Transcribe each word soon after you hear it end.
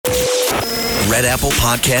Red Apple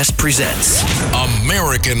Podcast presents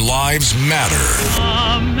American Lives Matter.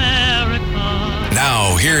 America.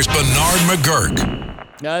 Now, here's Bernard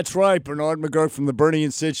McGurk. That's right, Bernard McGurk from the Bernie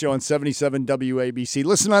and Sid Show on 77 WABC.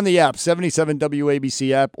 Listen on the app, 77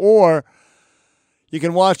 WABC app, or you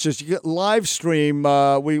can watch us. You can live stream.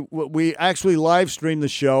 We actually live stream the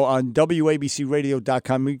show on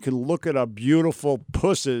WABCRadio.com. You can look at our beautiful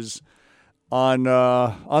pusses on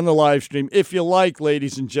the live stream if you like,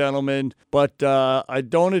 ladies and gentlemen. But I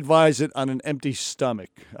don't advise it on an empty stomach.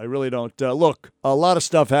 I really don't. Look, a lot of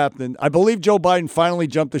stuff happening. I believe Joe Biden finally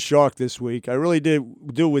jumped the shark this week. I really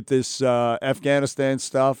do with this Afghanistan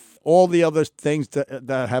stuff. All the other things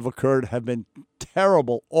that have occurred have been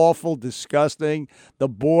terrible, awful, disgusting. The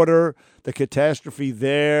border, the catastrophe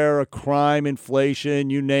there, a crime, inflation,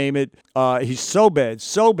 you name it. He's so bad.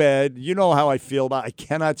 You know how I feel about it. I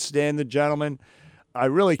cannot stand the gentleman. I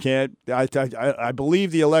really can't. I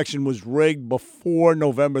believe the election was rigged before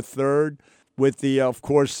November 3rd. With the, of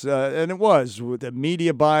course, and it was, with the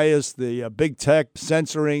media bias, the big tech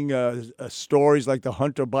censoring stories like the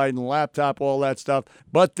Hunter Biden laptop, all that stuff.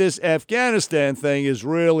 But this Afghanistan thing is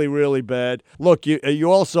really, really bad. Look,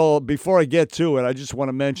 you also, before I get to it, I just want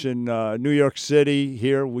to mention New York City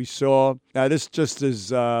here we saw. This just is,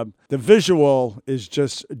 the visual is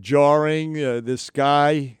just jarring. This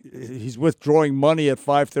guy, he's withdrawing money at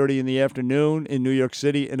 5:30 in the afternoon in New York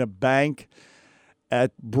City in a bank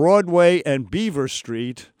at Broadway and Beaver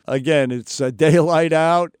Street. Again, it's daylight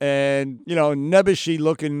out, and,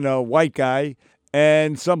 nebbishy-looking white guy,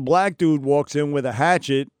 and some black dude walks in with a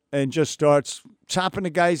hatchet and just starts chopping the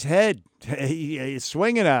guy's head. He's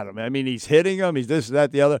swinging at him. I mean, he's hitting him. He's this,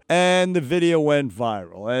 that, the other. And the video went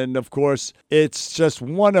viral. And, of course, it's just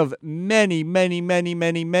one of many, many, many,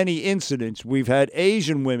 many, many incidents. We've had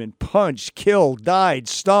Asian women punched, killed, died,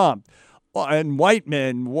 stomped. And white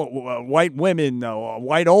men, white women,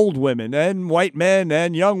 white old women, and white men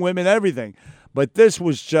and young women, everything. But this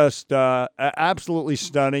was just absolutely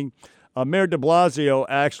stunning. Mayor de Blasio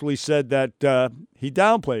actually said that he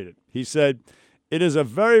downplayed it. He said, it is a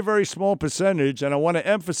very, very small percentage, and I want to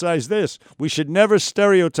emphasize this. We should never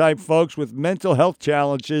stereotype folks with mental health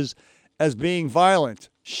challenges as being violent.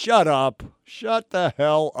 Shut up. Shut the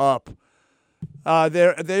hell up.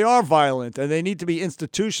 They are violent, and they need to be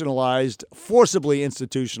institutionalized, forcibly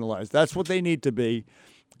institutionalized. That's what they need to be.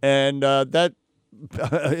 And that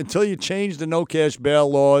until you change the no-cash bail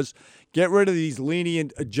laws, get rid of these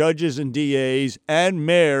lenient judges and DAs and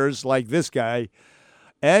mayors like this guy,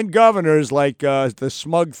 and governors like the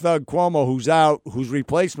smug thug Cuomo, who's out, whose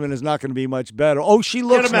replacement is not going to be much better. Oh, she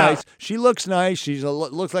looks nice. Out. She looks nice. She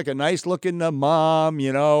looks like a nice-looking mom,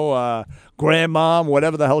 grandmom,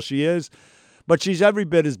 whatever the hell she is. But she's every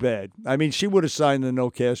bit as bad. I mean, she would have signed the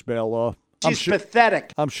no-cash bail law. She's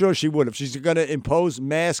pathetic. I'm sure she would have. She's going to impose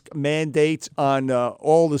mask mandates on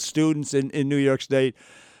all the students in New York State.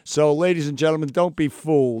 So, ladies and gentlemen, don't be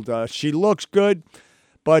fooled. She looks good,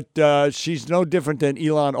 but she's no different than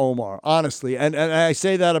Ilhan Omar, honestly. And I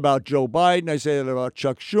say that about Joe Biden. I say that about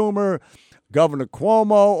Chuck Schumer, Governor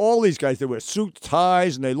Cuomo, all these guys. They wear suit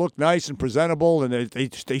ties, and they look nice and presentable, and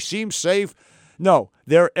they seem safe. No,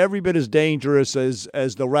 they're every bit as dangerous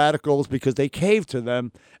as the radicals because they cave to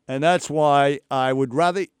them, and that's why I would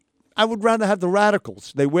rather have the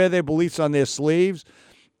radicals. They wear their beliefs on their sleeves,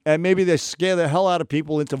 and maybe they scare the hell out of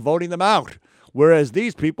people into voting them out. Whereas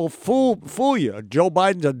these people fool you. Joe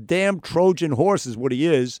Biden's a damn Trojan horse is what he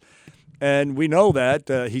is, and we know that.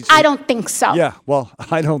 I don't think so. Yeah, well,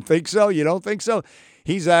 I don't think so. You don't think so?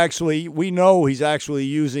 We know he's actually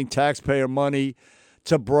using taxpayer money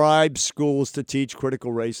to bribe schools to teach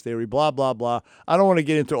critical race theory, blah, blah, blah. I don't want to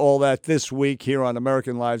get into all that this week here on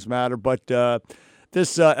American Lives Matter, but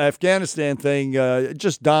this Afghanistan thing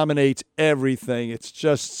just dominates everything. It's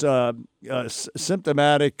just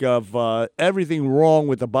symptomatic of everything wrong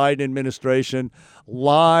with the Biden administration,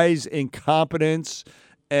 lies, incompetence,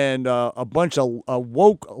 and a bunch of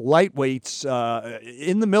woke lightweights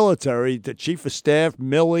in the military, the Chief of Staff,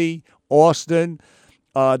 Milley, Austin,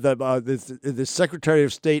 the Secretary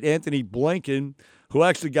of State, Anthony Blinken, who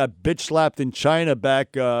actually got bitch slapped in China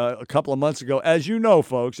back a couple of months ago. As you know,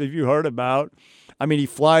 folks, if you heard about, I mean, he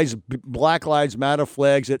flies Black Lives Matter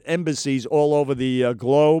flags at embassies all over the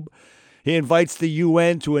globe. He invites the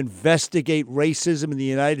UN to investigate racism in the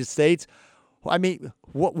United States. I mean,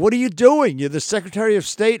 what are you doing? You're the Secretary of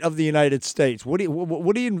State of the United States. What are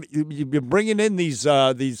you you're bringing in these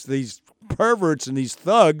perverts and these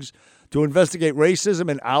thugs to investigate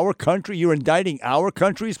racism in our country? You're indicting our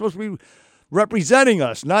country. You're supposed to be representing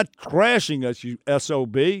us, not trashing us, you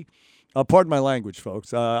SOB. Pardon my language,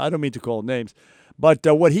 folks. I don't mean to call names. But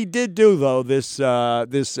what he did do, though, this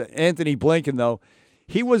Anthony Blinken, though,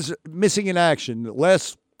 he was missing in action the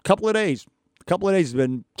last couple of days. He's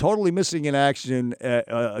been totally missing in action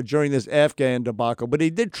during this Afghan debacle. But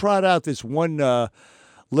he did trot out this one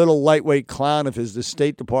little lightweight clown of his, the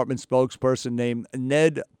State Department spokesperson named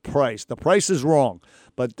Ned Price. The price is wrong.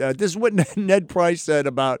 But this is what Ned Price said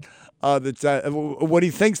about what he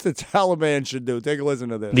thinks the Taliban should do. Take a listen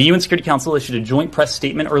to this. The UN Security Council issued a joint press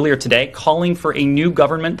statement earlier today calling for a new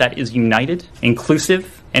government that is united,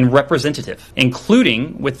 inclusive, and representative,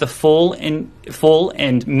 including with the full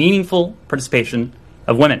and meaningful participation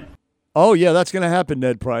of women. Oh, yeah, that's going to happen,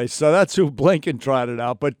 Ned Price. So that's who Blinken trotted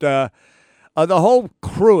out. But the whole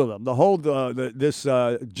crew of them, this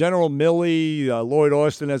General Milley, Lloyd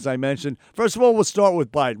Austin, as I mentioned. First of all, we'll start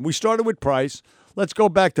with Biden. We started with Price. Let's go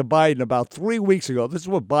back to Biden about 3 weeks ago. This is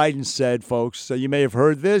what Biden said, folks. So you may have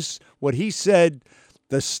heard this, what he said,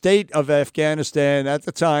 the state of Afghanistan at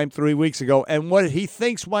the time 3 weeks ago, and what he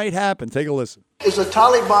thinks might happen. Take a listen. Is the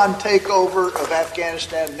Taliban takeover of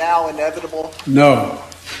Afghanistan now inevitable? No,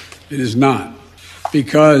 it is not.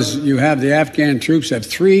 Because you have the Afghan troops have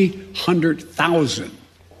 300,000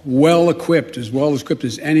 well equipped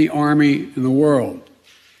as any army in the world,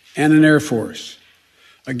 and an air force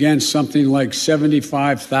against something like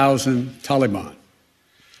 75,000 Taliban.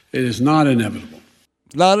 It is not inevitable.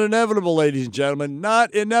 Not inevitable, ladies and gentlemen.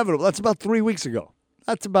 Not inevitable. That's about 3 weeks ago.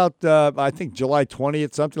 That's about, I think, July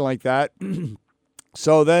 20th, something like that.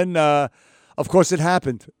 So then, of course, it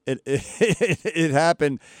happened. It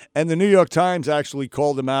happened. And the New York Times actually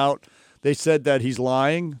called him out. They said that he's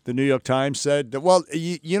lying. The New York Times said that, well,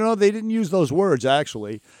 you know, they didn't use those words,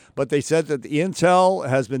 actually. But they said that the intel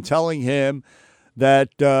has been telling him that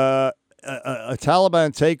a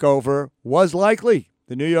Taliban takeover was likely.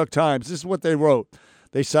 The New York Times, this is what they wrote.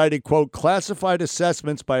 They cited, quote, classified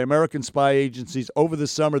assessments by American spy agencies over the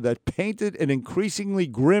summer that painted an increasingly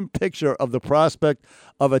grim picture of the prospect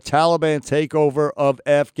of a Taliban takeover of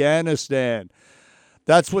Afghanistan.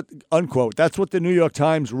 That's what, unquote, that's what the New York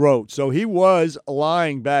Times wrote. So he was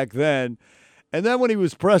lying back then. And then when he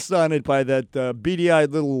was pressed on it by that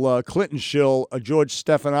beady-eyed little Clinton shill, George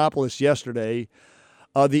Stephanopoulos, yesterday,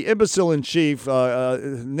 the imbecile-in-chief,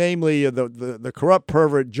 namely the corrupt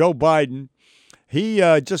pervert Joe Biden, he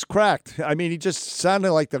just cracked. I mean, he just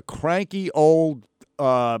sounded like the cranky old,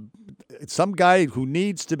 some guy who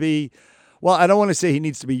needs to be, well, I don't want to say he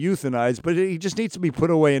needs to be euthanized, but he just needs to be put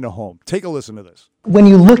away in a home. Take a listen to this. When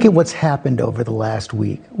you look at what's happened over the last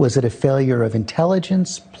week, was it a failure of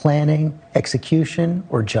intelligence, planning, execution,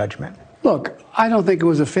 or judgment? Look, I don't think it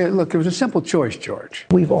was a fair. Look, it was a simple choice, George.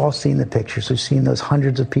 We've all seen the pictures. We've seen those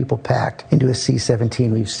hundreds of people packed into a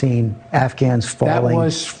C-17. We've seen Afghans falling. That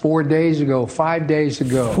was 4 days ago, 5 days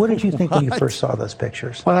ago. What did you think when you first saw those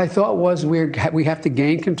pictures? What I thought was we have to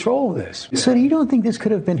gain control of this. So you don't think this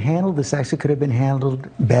could have been handled, this actually could have been handled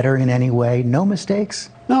better in any way? No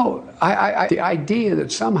mistakes? No, the idea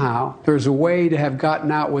that somehow there's a way to have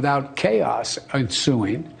gotten out without chaos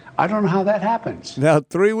ensuing, I don't know how that happens. Now,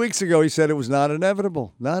 3 weeks ago, he said it was not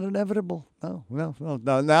inevitable. Not inevitable. No.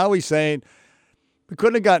 Now he's saying we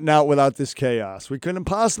couldn't have gotten out without this chaos. We couldn't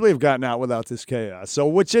possibly have gotten out without this chaos. So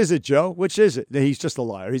which is it, Joe? Which is it? He's just a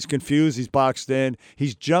liar. He's confused. He's boxed in.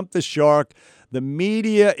 He's jumped the shark. The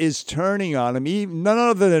media is turning on him. None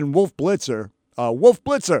other than Wolf Blitzer. Wolf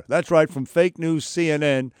Blitzer, that's right, from Fake News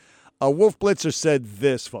CNN. Wolf Blitzer said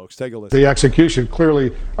this, folks. Take a listen. The execution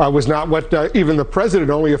clearly was not what even the president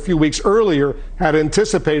only a few weeks earlier had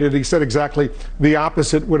anticipated. He said exactly the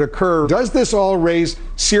opposite would occur. Does this all raise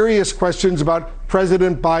serious questions about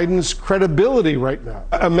President Biden's credibility right now?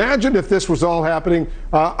 Imagine if this was all happening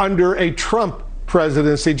under a Trump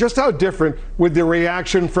presidency. Just how different would the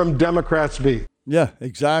reaction from Democrats be? Yeah,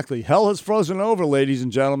 exactly. Hell has frozen over, ladies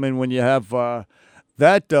and gentlemen, when you have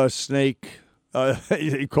that snake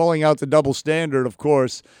calling out the double standard, of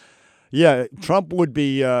course. Yeah, Trump would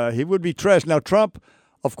be he would be trashed. Now, Trump,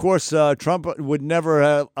 of course, Trump would never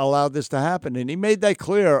have allowed this to happen, and he made that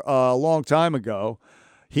clear a long time ago.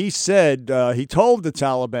 He said, he told the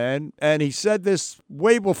Taliban, and he said this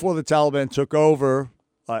way before the Taliban took over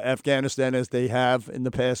Afghanistan, as they have in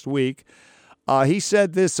the past week. He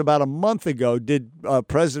said this about a month ago, did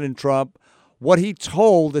President Trump, what he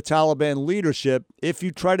told the Taliban leadership: if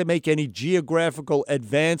you try to make any geographical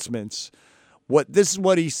advancements, this is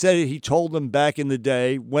what he said he told them back in the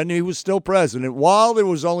day when he was still president, while there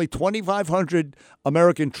was only 2,500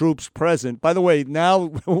 American troops present. By the way,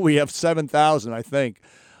 now we have 7,000, I think.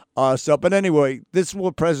 But anyway, this is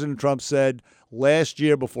what President Trump said last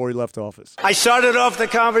year before he left office. I started off the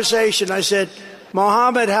conversation. I said,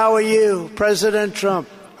 Mohammed, how are you? President Trump.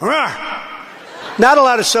 Rawr! Not a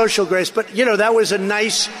lot of social grace, but, that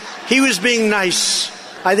was he was being nice.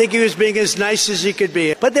 I think he was being as nice as he could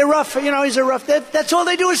be. But they're rough, he's a rough, that's all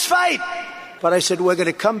they do is fight. But I said, we're going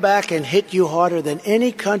to come back and hit you harder than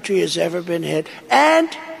any country has ever been hit. And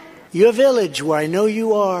your village, where I know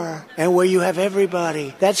you are, and where you have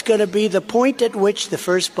everybody, that's going to be the point at which the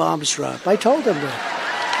first bombs drop. I told him that.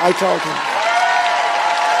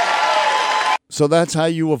 So that's how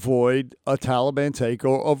you avoid a Taliban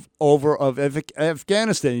takeover of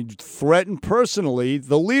Afghanistan. You threaten personally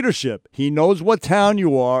the leadership. He knows what town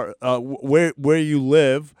you are, where you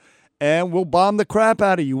live, and we'll bomb the crap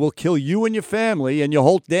out of you. We'll kill you and your family and your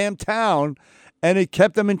whole damn town. And it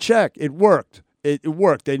kept them in check. It worked. It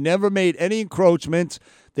worked. They never made any encroachments.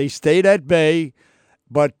 They stayed at bay.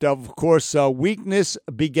 But, of course, weakness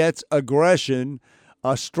begets aggression.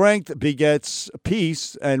 Strength begets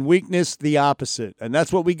peace, and weakness the opposite. And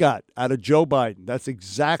that's what we got out of Joe Biden. That's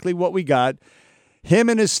exactly what we got. Him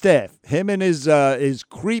and his staff, him and his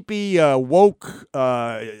creepy, woke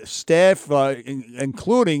staff,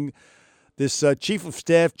 including this Chief of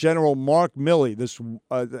Staff General Mark Milley.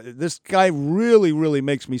 This guy really, really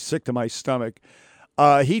makes me sick to my stomach.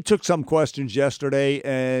 He took some questions yesterday,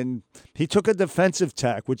 and he took a defensive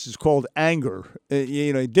tack, which is called anger.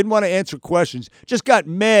 He didn't want to answer questions, just got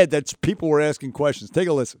mad that people were asking questions. Take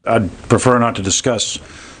a listen. I'd prefer not to discuss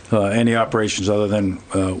any operations other than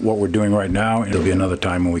what we're doing right now. There'll be another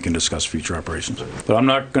time when we can discuss future operations. But I'm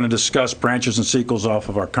not going to discuss branches and sequels off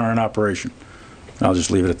of our current operation. I'll just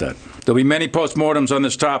leave it at that. There'll be many postmortems on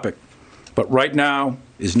this topic, but right now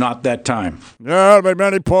is not that time. There'll be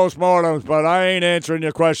many postmortems, but I ain't answering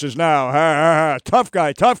your questions now. Ha, ha, ha. Tough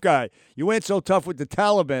guy. You ain't so tough with the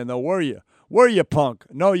Taliban, though, were you? Were you, punk?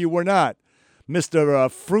 No, you were not.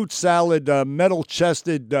 Mr. Fruit Salad,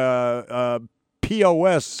 metal-chested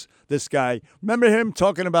POS, this guy. Remember him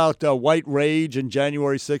talking about white rage in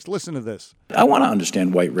January 6th? Listen to this. I want to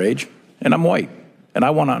understand white rage, and I'm white, and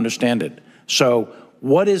I want to understand it. So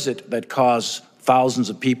what is it that caused thousands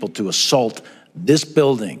of people to assault this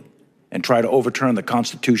building and try to overturn the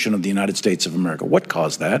Constitution of the United States of America? What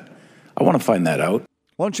caused that? I want to find that out.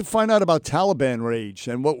 Why don't you find out about Taliban rage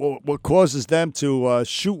and what causes them to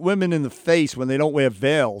shoot women in the face when they don't wear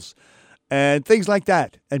veils and things like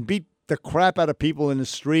that, and beat the crap out of people in the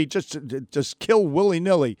street, just kill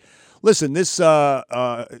willy-nilly. Listen, this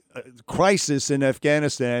crisis in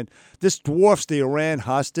Afghanistan, this dwarfs the Iran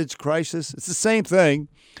hostage crisis. It's the same thing,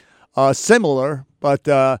 similar, but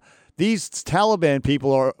these Taliban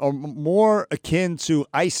people are more akin to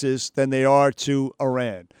ISIS than they are to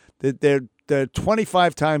Iran. They're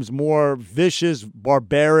 25 times more vicious,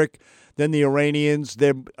 barbaric than the Iranians.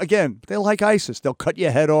 They're like ISIS. They'll cut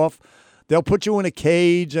your head off. They'll put you in a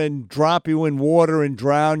cage and drop you in water and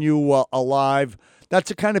drown you alive. That's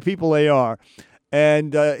the kind of people they are.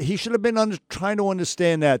 And he should have been trying to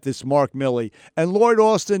understand that, this Mark Milley. And Lloyd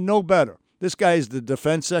Austin, no better. This guy is the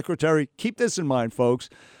defense secretary. Keep this in mind, folks.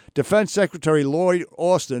 Defense Secretary Lloyd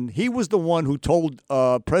Austin, he was the one who told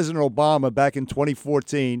President Obama back in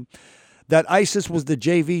 2014 that ISIS was the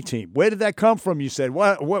JV team. Where did that come from, you said?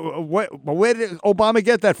 Where did Obama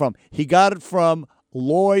get that from? He got it from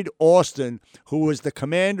Lloyd Austin, who was the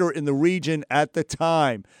commander in the region at the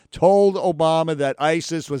time, told Obama that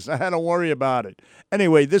ISIS was, don't worry about it.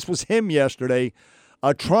 Anyway, this was him yesterday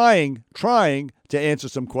trying to answer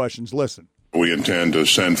some questions. Listen. We intend to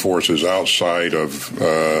send forces outside of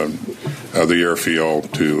the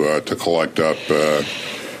airfield to collect up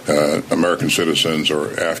American citizens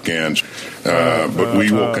or Afghans, but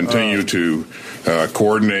we will continue to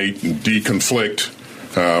coordinate and deconflict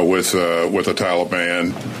with the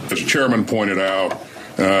Taliban. As the chairman pointed out,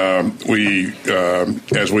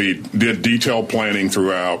 as we did detailed planning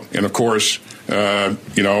throughout, and of course,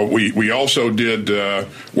 we also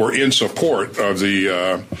were in support of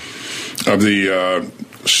the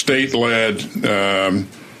state-led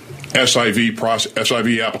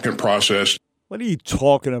SIV applicant process. What are you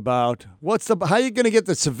talking about? How are you going to get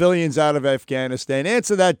the civilians out of Afghanistan?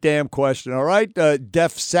 Answer that damn question, all right?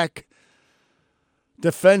 DefSec,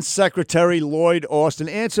 Defense Secretary Lloyd Austin.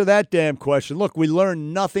 Answer that damn question. Look, we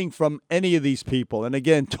learned nothing from any of these people. And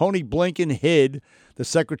again, Tony Blinken hid, the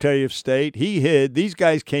Secretary of State. He hid. These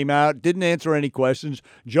guys came out, didn't answer any questions.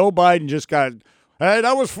 Joe Biden just got, hey,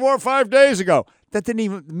 that was 4 or 5 days ago. That didn't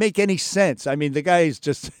even make any sense. I mean, the guy is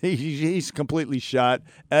just, he's completely shot,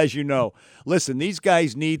 as you know. Listen, these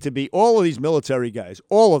guys need to be, all of these military guys,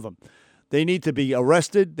 all of them, they need to be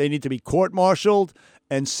arrested. They need to be court-martialed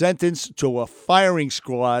and sentenced to a firing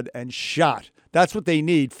squad and shot. That's what they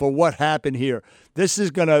need for what happened here. This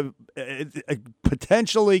is going to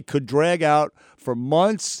potentially could drag out for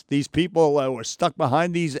months. These people were stuck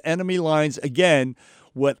behind these enemy lines again.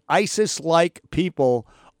 What ISIS-like people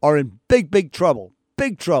are in big, big trouble.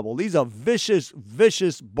 Big trouble. These are vicious,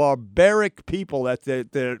 vicious, barbaric people that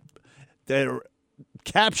they're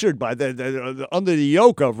captured by, they're under the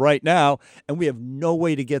yoke of right now, and we have no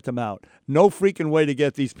way to get them out. No freaking way to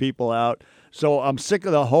get these people out. So I'm sick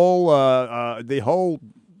of the whole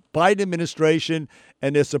Biden administration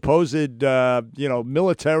and their supposed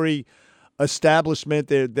military establishment.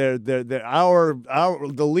 They're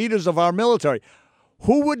the leaders of our military.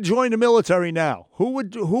 Who would join the military now? Who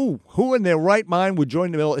in their right mind would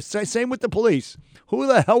join the military? Same with the police. Who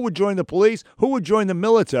the hell would join the police? Who would join the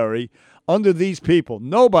military under these people?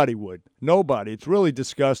 Nobody would. Nobody. It's really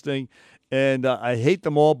disgusting, and I hate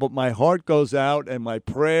them all, but my heart goes out, and my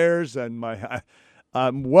prayers and my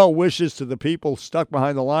well wishes to the people stuck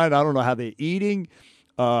behind the line. I don't know how they're eating.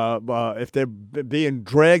 If they're being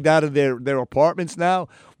dragged out of their apartments now.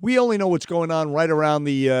 We only know what's going on right around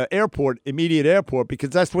the immediate airport,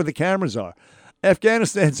 because that's where the cameras are.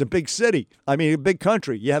 Afghanistan's a big city. I mean, a big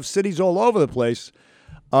country. You have cities all over the place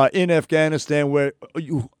in Afghanistan where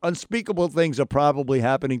unspeakable things are probably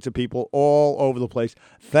happening to people all over the place.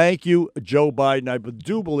 Thank you, Joe Biden. I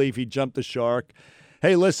do believe he jumped the shark.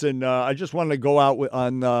 Hey, listen, I just wanted to go out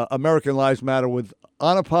on American Lives Matter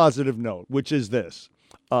on a positive note, which is this.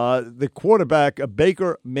 The quarterback,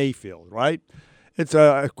 Baker Mayfield, right? It's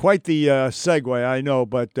quite the segue, I know,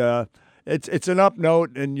 but it's an up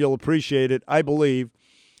note, and you'll appreciate it, I believe.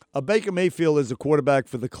 Baker Mayfield is a quarterback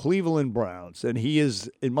for the Cleveland Browns, and he is,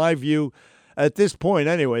 in my view, at this point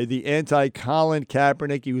anyway, the anti-Colin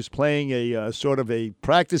Kaepernick. He was playing a sort of a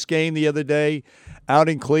practice game the other day out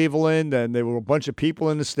in Cleveland, and there were a bunch of people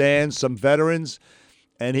in the stands, some veterans.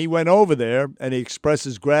 And he went over there and he expressed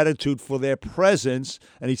his gratitude for their presence.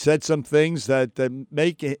 And he said some things that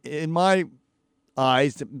make, in my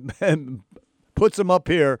eyes, puts him up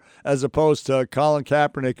here as opposed to Colin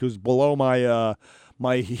Kaepernick, who's below my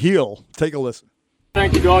heel. Take a listen.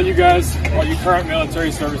 Thank you to all you guys, all you current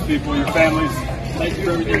military service people, your families. Thank you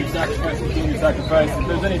for everything you sacrificed, your sacrifice. If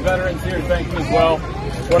there's any veterans here, thank you as well.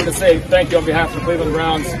 Wanted to say thank you on behalf of the Cleveland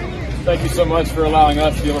Browns. Thank you so much for allowing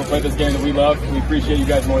us to be able to play this game that we love. We appreciate you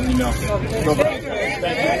guys more than you know. Go Browns.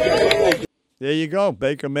 Thank you. There you go,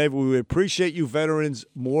 Baker Mayfield. We appreciate you veterans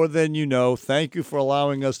more than you know. Thank you for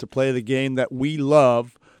allowing us to play the game that we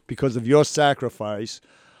love because of your sacrifice.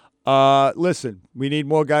 Listen, we need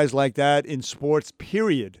more guys like that in sports,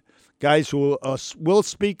 period. Guys who will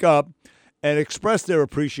speak up and express their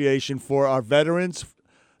appreciation for our veterans,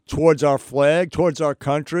 towards our flag, towards our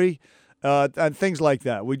country, and things like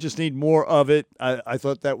that. We just need more of it. I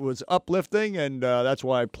thought that was uplifting, and that's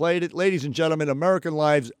why I played it. Ladies and gentlemen, American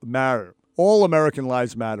lives matter. All American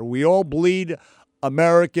lives matter. We all bleed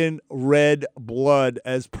American red blood,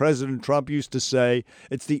 as President Trump used to say.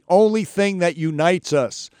 It's the only thing that unites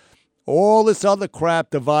us. All this other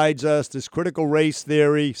crap divides us. This critical race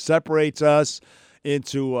theory separates us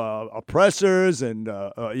into oppressors and,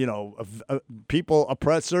 people,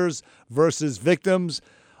 oppressors versus victims.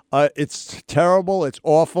 It's terrible. It's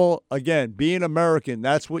awful. Again, being American,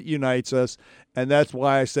 that's what unites us. And that's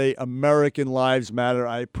why I say American Lives Matter.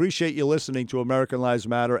 I appreciate you listening to American Lives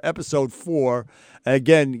Matter, Episode 4.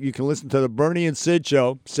 Again, you can listen to the Bernie and Sid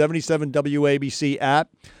Show, 77 WABC app,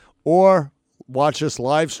 or watch us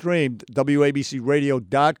live streamed,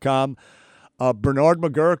 WABCRadio.com. Bernard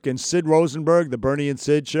McGuirk and Sid Rosenberg, the Bernie and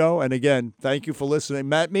Sid Show. And again, thank you for listening.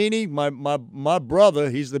 Matt Meany, my brother,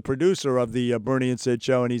 he's the producer of the Bernie and Sid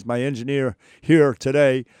Show, and he's my engineer here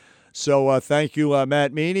today. So thank you,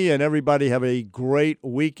 Matt Meany, and everybody have a great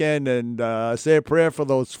weekend. And say a prayer for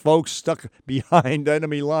those folks stuck behind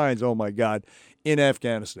enemy lines, oh my God, in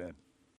Afghanistan.